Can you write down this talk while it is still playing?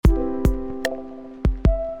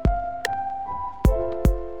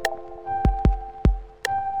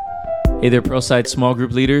Hey there, Pearlside small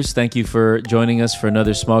group leaders. Thank you for joining us for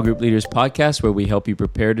another Small Group Leaders podcast where we help you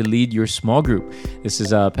prepare to lead your small group. This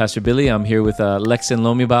is Pastor Billy. I'm here with Lexen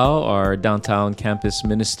Lomibao, our downtown campus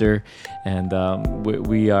minister, and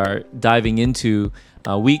we are diving into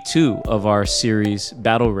week 2 of our series,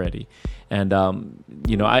 Battle Ready. And,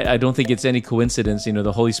 I don't think it's any coincidence,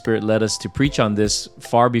 the Holy Spirit led us to preach on this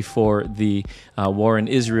far before the war in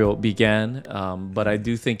Israel began. But I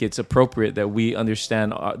do think it's appropriate that we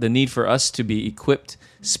understand the need for us to be equipped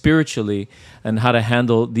spiritually and how to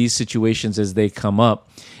handle these situations as they come up.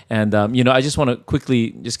 And, I just want to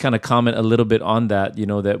quickly just kind of comment a little bit on that,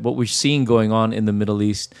 that what we're seeing going on in the Middle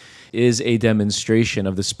East is a demonstration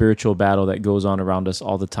of the spiritual battle that goes on around us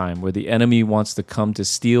all the time, where the enemy wants to come to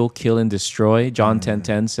steal, kill, and destroy. John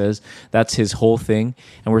 10:10 says that's his whole thing,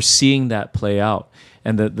 and we're seeing that play out.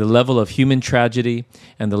 And the level of human tragedy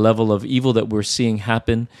and the level of evil that we're seeing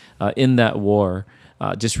happen in that war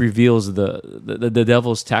just reveals the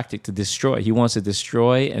devil's tactic to destroy. He wants to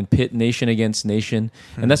destroy and pit nation against nation,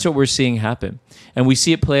 and that's what we're seeing happen. And we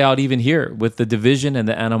see it play out even here with the division and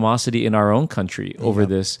the animosity in our own country over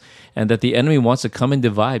this, and that the enemy wants to come and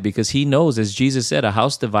divide because he knows, as Jesus said, a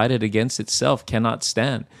house divided against itself cannot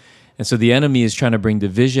stand. And so the enemy is trying to bring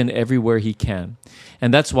division everywhere he can.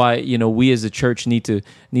 And that's why, we as a church need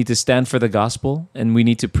to stand for the gospel, and we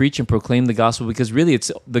need to preach and proclaim the gospel, because really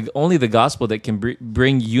it's only the gospel that can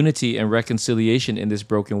bring unity and reconciliation in this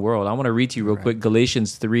broken world. I want to read to you real quick.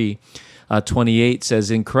 Galatians 3:28 says,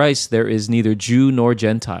 "In Christ there is neither Jew nor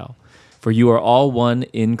Gentile, for you are all one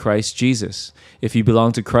in Christ Jesus. If you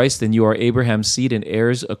belong to Christ, then you are Abraham's seed and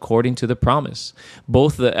heirs according to the promise."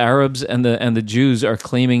 Both the Arabs and the Jews are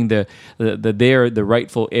claiming that they are the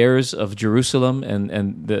rightful heirs of Jerusalem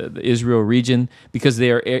and the Israel region because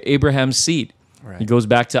they are Abraham's seed. Right. It goes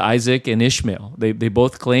back to Isaac and Ishmael. They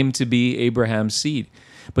both claim to be Abraham's seed.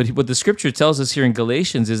 But what the scripture tells us here in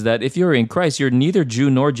Galatians is that if you're in Christ, you're neither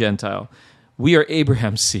Jew nor Gentile. We are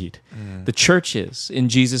Abraham's seed. The church is in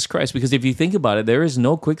Jesus Christ. Because if you think about it, there is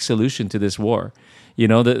no quick solution to this war.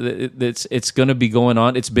 It's going to be going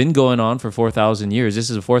on. It's been going on for 4,000 years.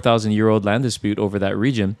 This is a 4,000-year-old land dispute over that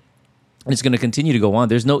region. And it's going to continue to go on.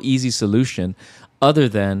 There's no easy solution other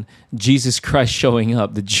than Jesus Christ showing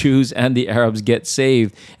up. The Jews and the Arabs get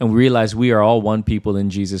saved, and we realize we are all one people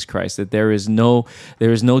in Jesus Christ, that there is no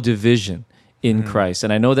division in Christ.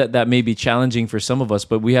 And I know that may be challenging for some of us,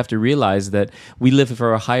 but we have to realize that we live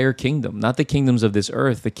for a higher kingdom, not the kingdoms of this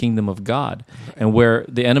earth, the kingdom of God. And where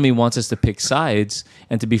the enemy wants us to pick sides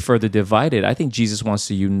and to be further divided, I think Jesus wants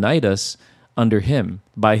to unite us under him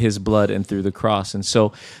by his blood and through the cross. And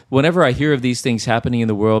so whenever I hear of these things happening in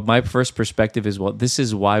the world, my first perspective is, well, this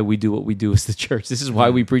is why we do what we do as the church. This is why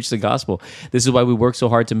we preach the gospel. This is why we work so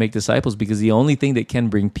hard to make disciples, because the only thing that can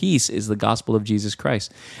bring peace is the gospel of Jesus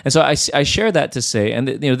Christ. And so I share that to say, and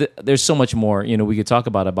there's so much more we could talk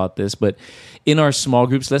about this, but in our small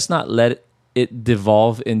groups, let's not let it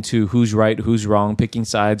devolve into who's right, who's wrong, picking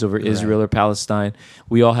sides over Israel or Palestine.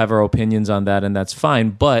 We all have our opinions on that, and that's fine.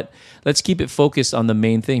 But let's keep it focused on the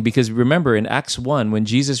main thing. Because remember, in Acts 1, when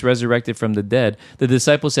Jesus resurrected from the dead, the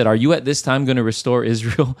disciples said, "Are you at this time going to restore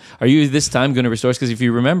Israel? Are you this time going to restore us?" Because if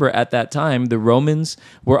you remember, at that time, the Romans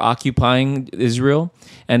were occupying Israel.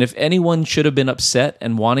 And if anyone should have been upset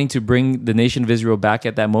and wanting to bring the nation of Israel back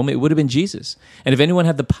at that moment, it would have been Jesus. And if anyone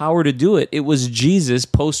had the power to do it, it was Jesus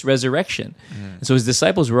post-resurrection. And so his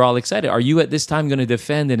disciples were all excited. "Are you at this time going to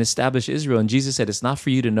defend and establish Israel?" And Jesus said, "It's not for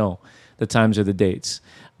you to know the times or the dates,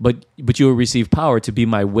 but you will receive power to be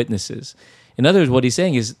my witnesses." In other words, what he's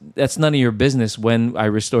saying is, that's none of your business when I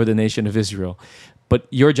restore the nation of Israel. But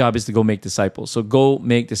your job is to go make disciples. So go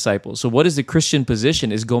make disciples. So what is the Christian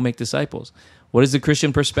position? Is go make disciples. What is the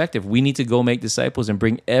Christian perspective? We need to go make disciples and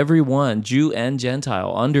bring everyone, Jew and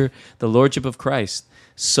Gentile, under the lordship of Christ,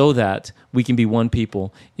 so that we can be one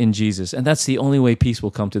people in Jesus. And that's the only way peace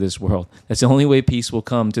will come to this world. That's the only way peace will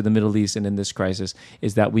come to the Middle East and in this crisis,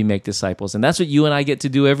 is that we make disciples. And that's what you and I get to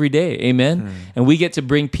do every day. Amen? And we get to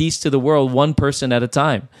bring peace to the world one person at a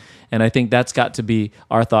time. And I think that's got to be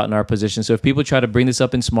our thought and our position. So if people try to bring this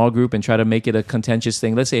up in small group and try to make it a contentious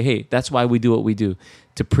thing, let's say, hey, that's why we do what we do,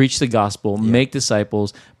 to preach the gospel, make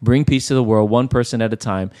disciples, bring peace to the world, one person at a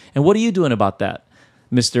time. And what are you doing about that?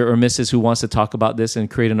 Mr. or Mrs. who wants to talk about this and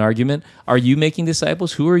create an argument? Are you making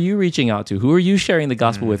disciples? Who are you reaching out to? Who are you sharing the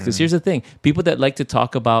gospel with? Because here's the thing. People that like to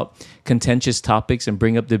talk about contentious topics and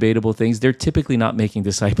bring up debatable things, they're typically not making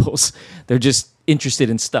disciples. They're just interested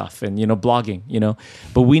in stuff and, blogging,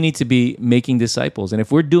 But we need to be making disciples. And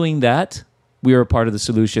if we're doing that, we are a part of the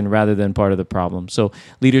solution rather than part of the problem. So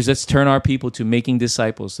leaders, let's turn our people to making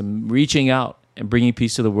disciples, to reaching out and bringing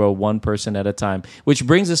peace to the world one person at a time. Which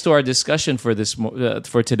brings us to our discussion for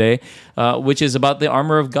for today, which is about the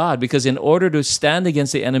armor of God. Because in order to stand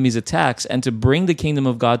against the enemy's attacks and to bring the kingdom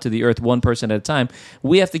of God to the earth one person at a time,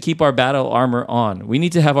 we have to keep our battle armor on. We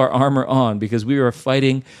need to have our armor on because we are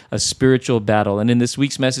fighting a spiritual battle. And in this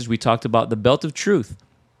week's message, we talked about the belt of truth,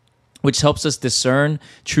 which helps us discern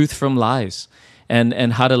truth from lies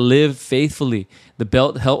and how to live faithfully. The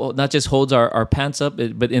belt not just holds our pants up,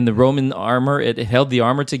 but in the Roman armor, it held the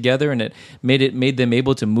armor together, and it made them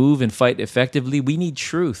able to move and fight effectively. We need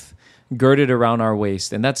truth girded around our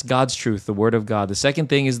waist, and that's God's truth, the Word of God. The second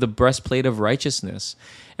thing is the breastplate of righteousness.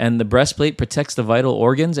 And the breastplate protects the vital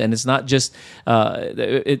organs, and it's not just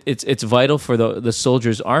it's vital for the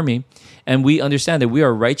soldier's army. And we understand that we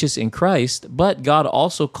are righteous in Christ, but God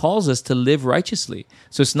also calls us to live righteously.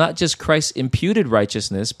 So it's not just Christ's imputed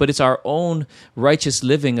righteousness, but it's our own righteous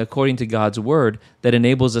living according to God's word that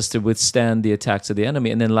enables us to withstand the attacks of the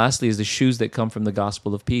enemy. And then lastly is the shoes that come from the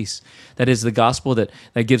gospel of peace. That is the gospel that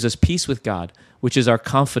gives us peace with God, which is our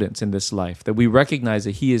confidence in this life, that we recognize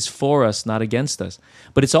that He is for us, not against us.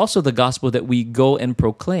 But it's also the gospel that we go and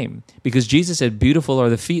proclaim, because Jesus said, beautiful are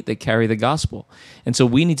the feet that carry the gospel. And so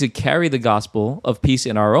we need to carry the gospel of peace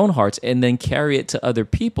in our own hearts and then carry it to other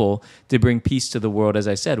people to bring peace to the world, as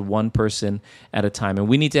I said, one person at a time. And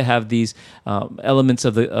we need to have these elements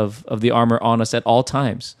of the armor on us at all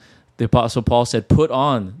times. The Apostle Paul said, put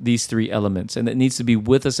on these three elements, and it needs to be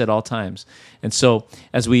with us at all times. And so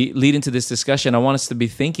as we lead into this discussion, I want us to be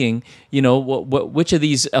thinking, which of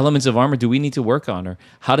these elements of armor do we need to work on, or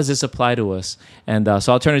how does this apply to us? And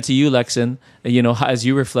so I'll turn it to you, Lexon, as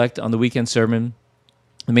you reflect on the weekend sermon,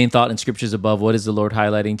 the main thought in scriptures above, what is the Lord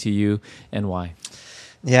highlighting to you and why?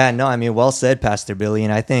 Yeah, no, I mean, well said, Pastor Billy.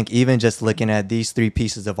 And I think even just looking at these three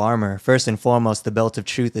pieces of armor, first and foremost, the belt of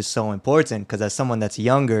truth is so important because as someone that's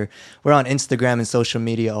younger, we're on Instagram and social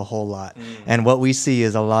media a whole lot. And what we see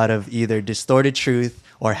is a lot of either distorted truth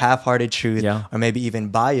or half-hearted truth, or maybe even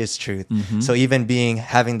biased truth. So even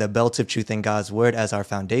having the belt of truth in God's word as our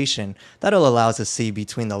foundation, that'll allow us to see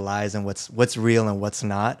between the lies and what's real and what's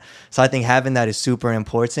not. So I think having that is super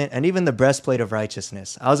important. And even the breastplate of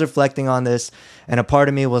righteousness. I was reflecting on this, and a part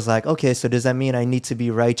of me was like, okay, so does that mean I need to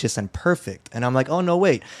be righteous and perfect? And I'm like, oh, no,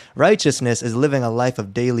 wait. Righteousness is living a life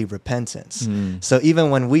of daily repentance. So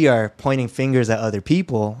even when we are pointing fingers at other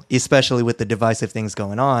people, especially with the divisive things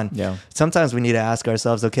going on, sometimes we need to ask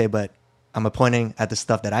ourselves, okay, but I'm pointing at the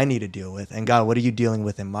stuff that I need to deal with. And God, what are you dealing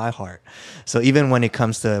with in my heart? So even when it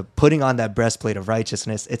comes to putting on that breastplate of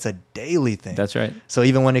righteousness, it's a daily thing. That's right. So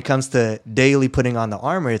even when it comes to daily putting on the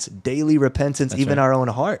armor, it's daily repentance, even our own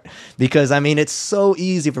heart. Because, I mean, it's so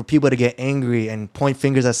easy for people to get angry and point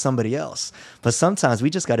fingers at somebody else. But sometimes we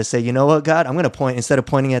just got to say, you know what, God, I'm going to point, instead of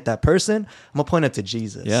pointing at that person, I'm going to point it to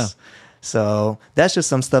Jesus. Yeah. So that's just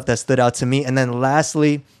some stuff that stood out to me. And then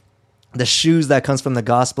lastly, the shoes that comes from the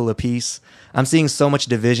gospel of peace. I'm seeing so much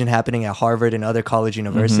division happening at Harvard and other college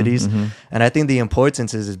universities. And I think the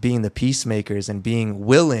importance is being the peacemakers and being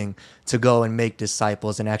willing to go and make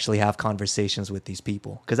disciples and actually have conversations with these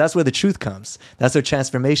people. Because that's where the truth comes. That's where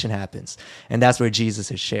transformation happens. And that's where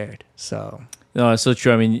Jesus is shared. So... No, it's so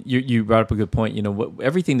true. I mean, you brought up a good point.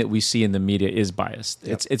 Everything that we see in the media is biased.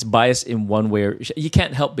 Yep. It's biased in one way. Or you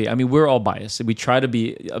can't help it. I mean, we're all biased. We try to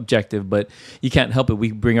be objective, but you can't help it.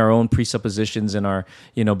 We bring our own presuppositions and our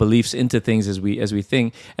beliefs into things as we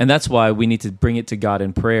think, and that's why we need to bring it to God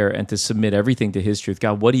in prayer and to submit everything to His truth.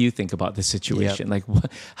 God, what do you think about this situation? Yep.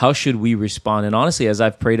 Like, how should we respond? And honestly, as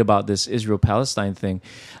I've prayed about this Israel-Palestine thing,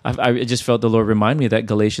 I just felt the Lord remind me of that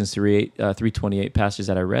Galatians 3:28 passage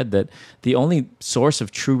that I read, that the only source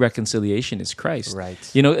of true reconciliation is Christ. Right.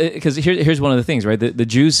 Because here's one of the things, right? The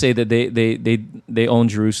Jews say that they own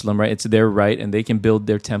Jerusalem, right? It's their right, and they can build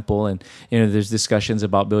their temple, and there's discussions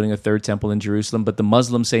about building a third temple in Jerusalem. But the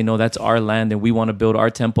Muslims say, no, that's our land, and we want to build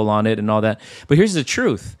our temple on it, and all that. But here's the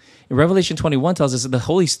truth. Revelation 21 tells us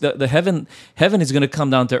that the heaven is going to come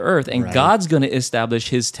down to earth, and God's going to establish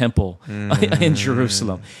His temple in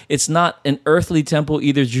Jerusalem. It's not an earthly temple,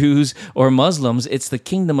 either Jews or Muslims. It's the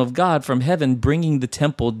kingdom of God from heaven bringing the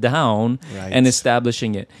temple down and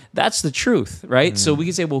establishing it. That's the truth, right? So we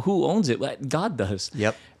can say, well, who owns it? Well, God does.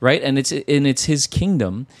 Yep. Right, and it's His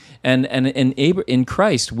kingdom, and in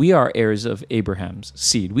Christ we are heirs of Abraham's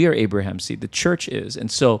seed. We are Abraham's seed. The church is, and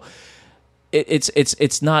so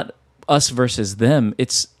it's not us versus them.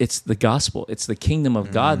 It's the gospel. It's the kingdom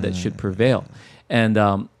of God that should prevail,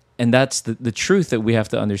 and And that's the truth that we have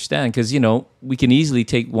to understand, because, we can easily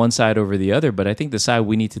take one side over the other, but I think the side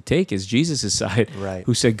we need to take is Jesus' side, Right.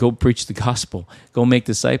 who said, go preach the gospel, go make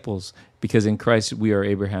disciples, because in Christ we are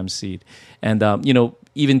Abraham's seed. And,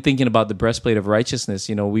 even thinking about the breastplate of righteousness,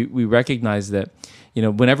 we recognize that,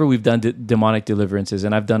 whenever we've done demonic deliverances,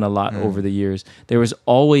 and I've done a lot over the years, there was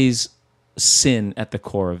always sin at the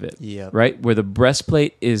core of it, Yep. right? Where the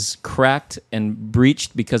breastplate is cracked and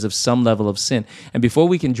breached because of some level of sin. And before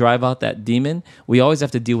we can drive out that demon, we always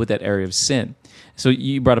have to deal with that area of sin. So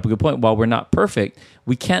you brought up a good point. While we're not perfect,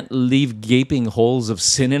 we can't leave gaping holes of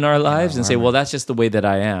sin in our lives and say, well, that's just the way that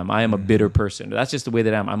I am. I am a bitter person. That's just the way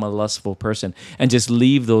that I am. I'm a lustful person. And just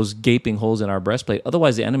leave those gaping holes in our breastplate.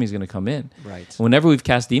 Otherwise, the enemy's going to come in. Right. Whenever we've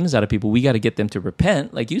cast demons out of people, we got to get them to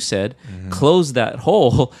repent, like you said, close that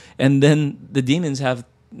hole, and then the demons have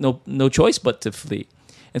no choice but to flee.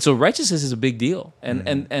 And so righteousness is a big deal.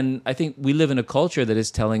 And I think we live in a culture that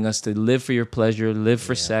is telling us to live for your pleasure, live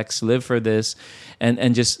for sex, live for this,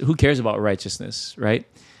 and just who cares about righteousness, right?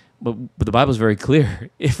 But the Bible's very clear.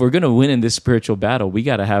 If we're going to win in this spiritual battle, we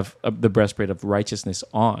got to have the breastplate of righteousness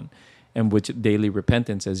on, and which daily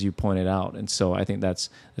repentance, as you pointed out. And so I think that's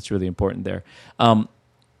really important there.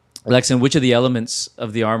 Lexon, which of the elements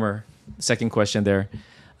of the armor, second question there,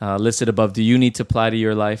 listed above, do you need to apply to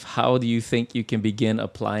your life? How do you think you can begin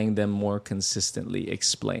applying them more consistently?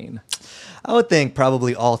 Explain. I would think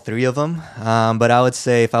probably all three of them. But I would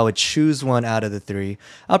say if I would choose one out of the three,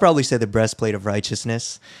 I'll probably say the breastplate of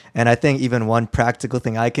righteousness. And I think even one practical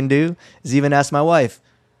thing I can do is even ask my wife,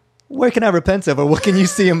 where can I repent of, or what can you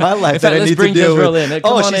see in my life that I need to deal with?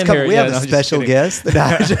 She's coming. We have a special guest.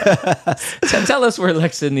 Tell us where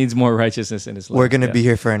Lexon needs more righteousness in his life. We're going to be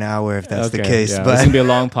here for an hour if that's the case. Yeah. But it's going to be a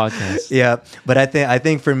long podcast. Yeah, but I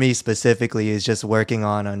think for me specifically is just working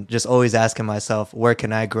on just always asking myself, where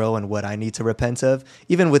can I grow and what I need to repent of,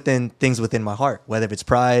 even within things within my heart, whether it's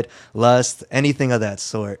pride, lust, anything of that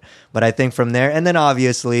sort. But I think from there, and then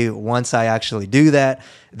obviously once I actually do that,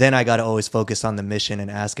 then I got to always focus on the mission and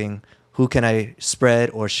asking, who can I spread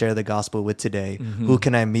or share the gospel with today? Who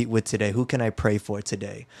can I meet with today? Who can I pray for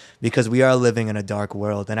today? Because we are living in a dark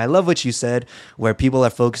world. And I love what you said, where people are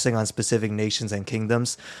focusing on specific nations and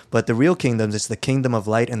kingdoms. But the real kingdoms, it's the kingdom of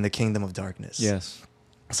light and the kingdom of darkness. Yes.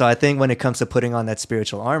 So I think when it comes to putting on that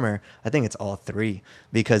spiritual armor, I think it's all three.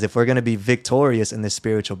 Because if we're going to be victorious in this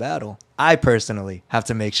spiritual battle, I personally have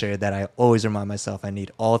to make sure that I always remind myself I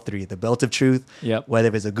need all three. The belt of truth,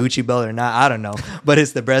 whether it's a Gucci belt or not, I don't know. But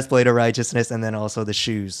it's the breastplate of righteousness, and then also the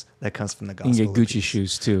shoes that comes from the gospel. You can get Gucci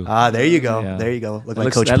shoes too. There you go. Yeah. There you go. That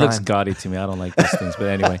looks gaudy to me. I don't like those things. But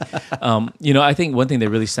anyway, I think one thing that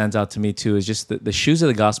really stands out to me too is just the shoes of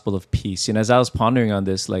the gospel of peace. As I was pondering on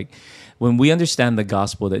this, like when we understand the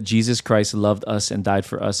gospel that Jesus Christ loved us and died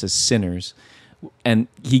for us as sinners, and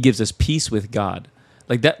he gives us peace with God.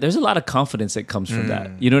 Like that, there's a lot of confidence that comes from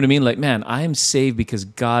that. You know what I mean? Like, man, I am saved because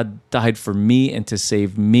God died for me and to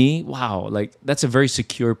save me. Wow, like that's a very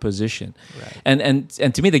secure position. Right. And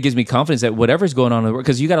to me, that gives me confidence that whatever's going on in the world,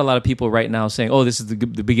 because you got a lot of people right now saying, "Oh, this is the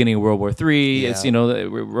beginning of World War III. Yeah. It's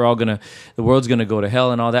we're all the world's gonna go to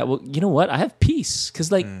hell and all that." Well, you know what? I have peace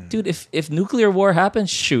because, like, dude, if nuclear war happens,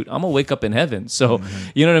 shoot, I'm gonna wake up in heaven. So,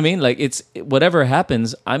 you know what I mean? Like, it's whatever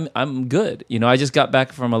happens, I'm good. I just got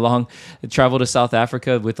back from a long travel to South Africa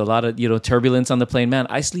with a lot of turbulence on the plane. Man,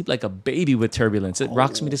 I sleep like a baby with turbulence. It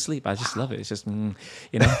rocks me to sleep. I just love it. It's just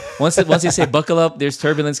once they say buckle up, there's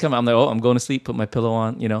turbulence coming, I'm like, oh, I'm going to sleep, put my pillow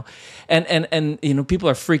on, and people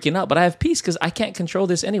are freaking out, but I have peace because I can't control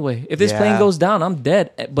this anyway. If this plane goes down, I'm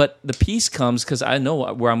dead. But the peace comes because I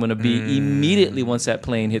know where I'm going to be immediately once that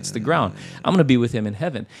plane hits the ground. I'm going to be with him in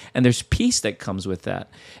heaven, and there's peace that comes with that.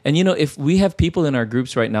 And if we have people in our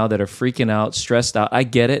groups right now that are freaking out, stressed out, I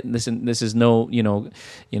get it. This is no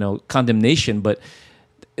condemnation, but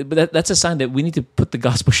that's a sign that we need to put the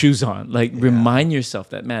gospel shoes on. Like, remind yourself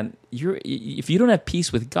that, man, if you don't have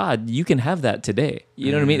peace with God, you can have that today.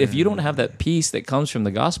 You know what I mean? If you don't have that peace that comes from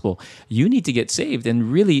the gospel, you need to get saved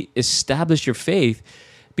and really establish your faith,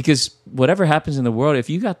 because whatever happens in the world, if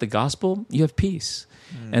you got the gospel, you have peace.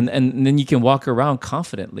 And then you can walk around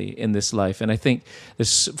confidently in this life. And I think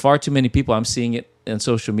there's far too many people, I'm seeing it on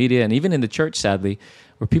social media and even in the church, sadly,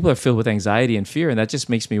 where people are filled with anxiety and fear. And that just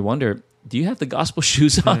makes me wonder, do you have the gospel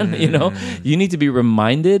shoes on? You need to be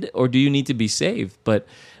reminded, or do you need to be saved? But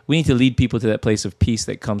we need to lead people to that place of peace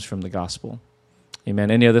that comes from the gospel.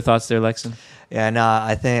 Amen. Any other thoughts there, Lexon? Yeah, no,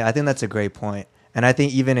 I think that's a great point. And I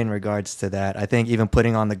think even in regards to that, I think even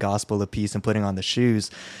putting on the gospel of peace and putting on the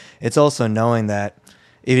shoes, it's also knowing that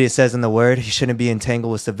it says in the word, you shouldn't be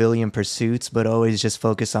entangled with civilian pursuits, but always just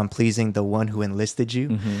focus on pleasing the one who enlisted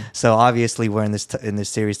you. So obviously we're in this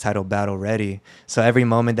series titled Battle Ready. So every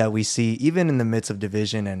moment that we see, even in the midst of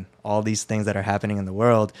division and all these things that are happening in the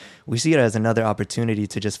world, we see it as another opportunity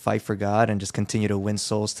to just fight for God and just continue to win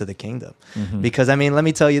souls to the kingdom. Because, I mean, let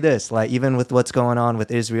me tell you this, like, even with what's going on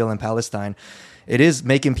with Israel and Palestine, it is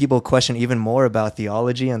making people question even more about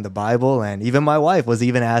theology and the Bible. And even my wife was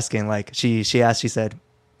even asking, like, she said,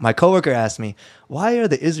 my coworker asked me, why are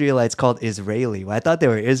the Israelites called Israeli? Well, I thought they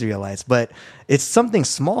were Israelites, but it's something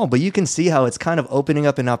small, but you can see how it's kind of opening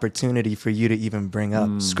up an opportunity for you to even bring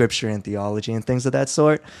up scripture and theology and things of that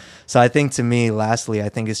sort. So I think, to me, lastly, I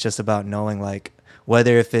think it's just about knowing, like,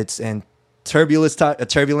 whether if it's in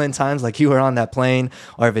turbulent times like you were on that plane,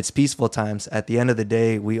 or if it's peaceful times, at the end of the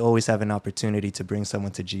day, we always have an opportunity to bring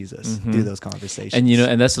someone to Jesus through those conversations. And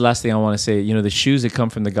and that's the last thing I want to say. The shoes that come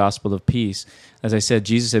from the gospel of peace, as I said,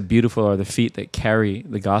 Jesus said, beautiful are the feet that carry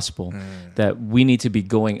the gospel. That we need to be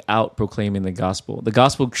going out proclaiming the gospel. The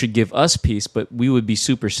gospel should give us peace, but we would be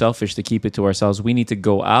super selfish to keep it to ourselves. We need to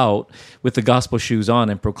go out with the gospel shoes on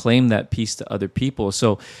and proclaim that peace to other people.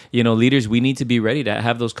 So, leaders, we need to be ready to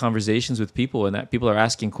have those conversations with people, and that people are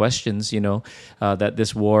asking questions, that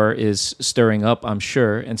this war is stirring up, I'm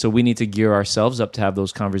sure. And so we need to gear ourselves up to have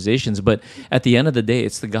those conversations. But at the end of the day,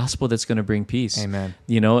 it's the gospel that's going to bring peace. Amen.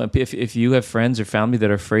 If you have friends or family that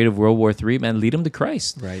are afraid of World War III, man, lead them to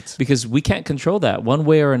Christ. Right. Because we can't control that one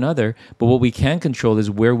way or another. But what we can control is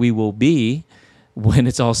where we will be when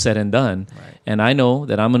it's all said and done. Right. And I know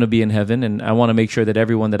that I'm going to be in heaven, and I want to make sure that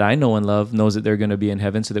everyone that I know and love knows that they're going to be in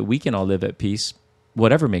heaven, so that we can all live at peace,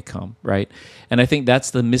 whatever may come, right? And I think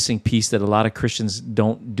that's the missing piece that a lot of Christians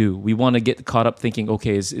don't do. We want to get caught up thinking,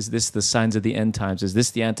 okay, is this the signs of the end times? Is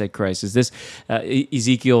this the Antichrist? Is this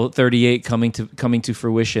Ezekiel 38 coming to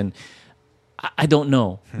fruition? I don't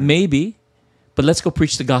know. Maybe, but let's go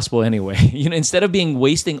preach the gospel anyway. Instead of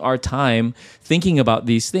wasting our time thinking about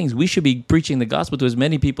these things, we should be preaching the gospel to as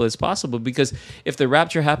many people as possible, because if the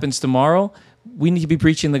rapture happens tomorrow, we need to be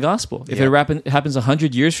preaching the gospel. If it happens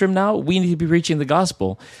 100 years from now, we need to be preaching the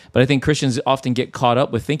gospel. But I think Christians often get caught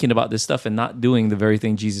up with thinking about this stuff and not doing the very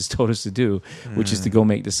thing Jesus told us to do, which is to go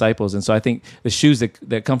make disciples. And so I think the shoes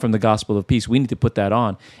that come from the gospel of peace, we need to put that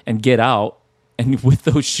on and get out, and with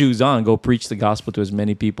those shoes on, go preach the gospel to as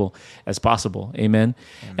many people as possible. Amen.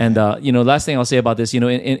 And last thing I'll say about this, in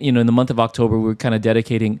the month of October, we're kind of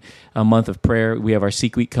dedicating a month of prayer. We have our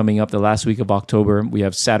Seek Week coming up the last week of October. We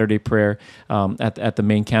have Saturday prayer at the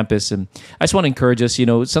main campus, and I just want to encourage us.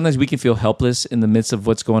 Sometimes we can feel helpless in the midst of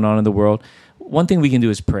what's going on in the world. One thing we can do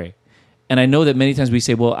is pray. And I know that many times we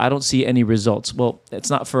say, "Well, I don't see any results." Well, it's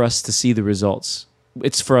not for us to see the results.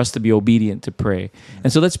 It's for us to be obedient to pray.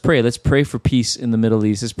 And so let's pray. Let's pray for peace in the Middle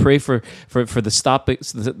East. Let's pray for the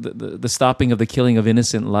stopping of the killing of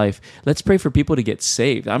innocent life. Let's pray for people to get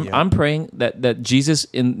saved. I'm praying that Jesus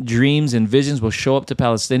in dreams and visions will show up to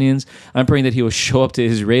Palestinians. I'm praying that he will show up to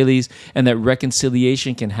Israelis, and that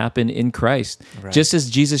reconciliation can happen in Christ. Right. Just as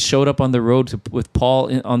Jesus showed up on the road with Paul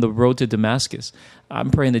on the road to Damascus. I'm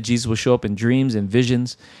praying that Jesus will show up in dreams and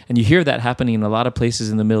visions. And you hear that happening in a lot of places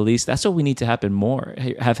in the Middle East. That's what we need to have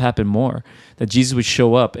happen more. That Jesus would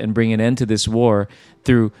show up and bring an end to this war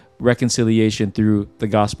through reconciliation, through the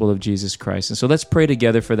gospel of Jesus Christ. And so let's pray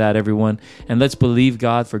together for that, everyone. And let's believe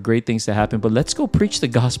God for great things to happen. But let's go preach the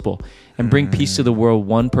gospel and bring peace to the world,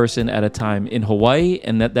 one person at a time in Hawaii,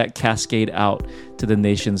 and let that cascade out to the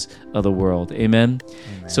nations of the world. Amen.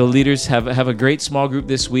 So leaders, have a great small group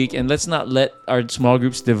this week, and let's not let our small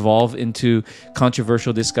groups devolve into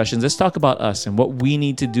controversial discussions. Let's talk about us and what we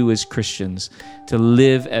need to do as Christians to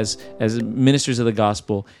live as ministers of the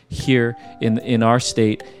gospel here in our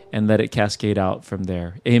state, and let it cascade out from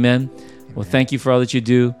there. Amen. Well, thank you for all that you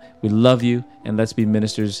do. We love you, and let's be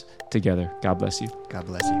ministers together. God bless you. God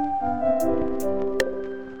bless you.